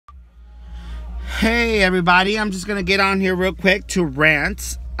Hey everybody, I'm just gonna get on here real quick to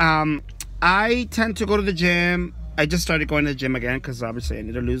rant. I tend to go to the gym. I just started going to the gym again because obviously I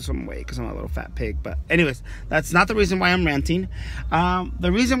need to lose some weight because I'm a little fat pig. But anyways, that's not the reason why I'm ranting.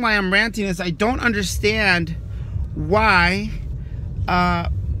 The reason why I'm ranting is I don't understand why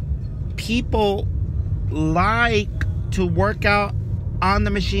people like to work out on the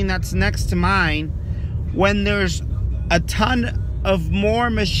machine that's next to mine when there's a ton of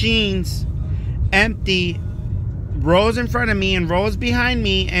more machines empty, rows in front of me and rows behind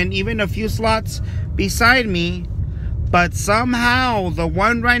me and even a few slots beside me, but somehow the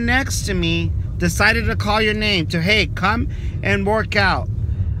one right next to me decided to call your name to, hey, come and work out.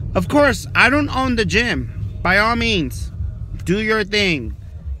 Of course, I don't own the gym. By all means, do your thing.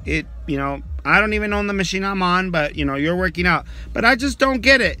 I don't even own the machine I'm on, but you're working out. But I just don't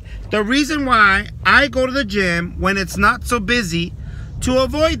get it. The reason why I go to the gym when it's not so busy, to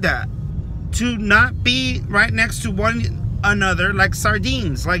avoid that, to not be right next to one another like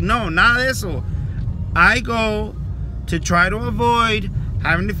sardines. Like, no, nada de eso. I go to try to avoid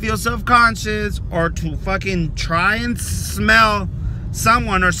having to feel self-conscious or to fucking try and smell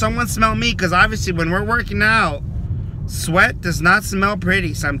someone or someone smell me, because obviously when we're working out, sweat does not smell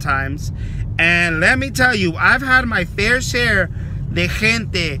pretty sometimes. And let me tell you, I've had my fair share de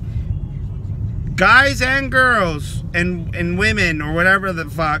gente, guys and girls and women or whatever the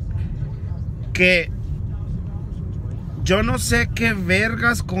fuck, que yo no sé qué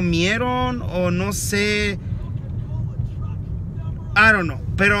vergas comieron o no sé, I don't know,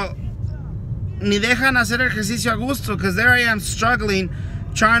 pero ni dejan hacer ejercicio a gusto, because there I am struggling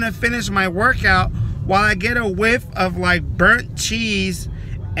trying to finish my workout while I get a whiff of like burnt cheese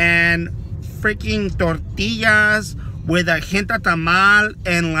and freaking tortillas with a gente tamal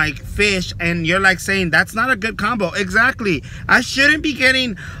and like fish, and you're like saying that's not a good combo. Exactly. I shouldn't be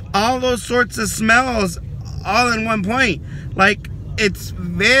getting all those sorts of smells all in one point. Like, it's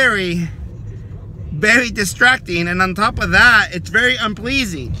very, very distracting, and on top of that, it's very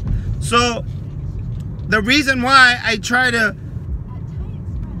unpleasing. So the reason why I try to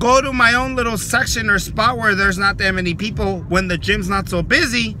go to my own little section or spot where there's not that many people when the gym's not so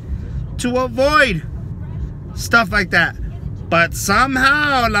busy, to avoid stuff like that. But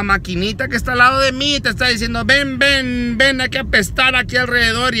somehow la maquinita que está al lado de mí te está diciendo, ven, hay que apestar aquí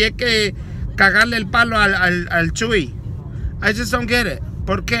alrededor y hay que cagarle el palo al Chuy. I just don't get it.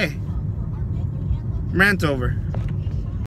 ¿Por qué? Rant over.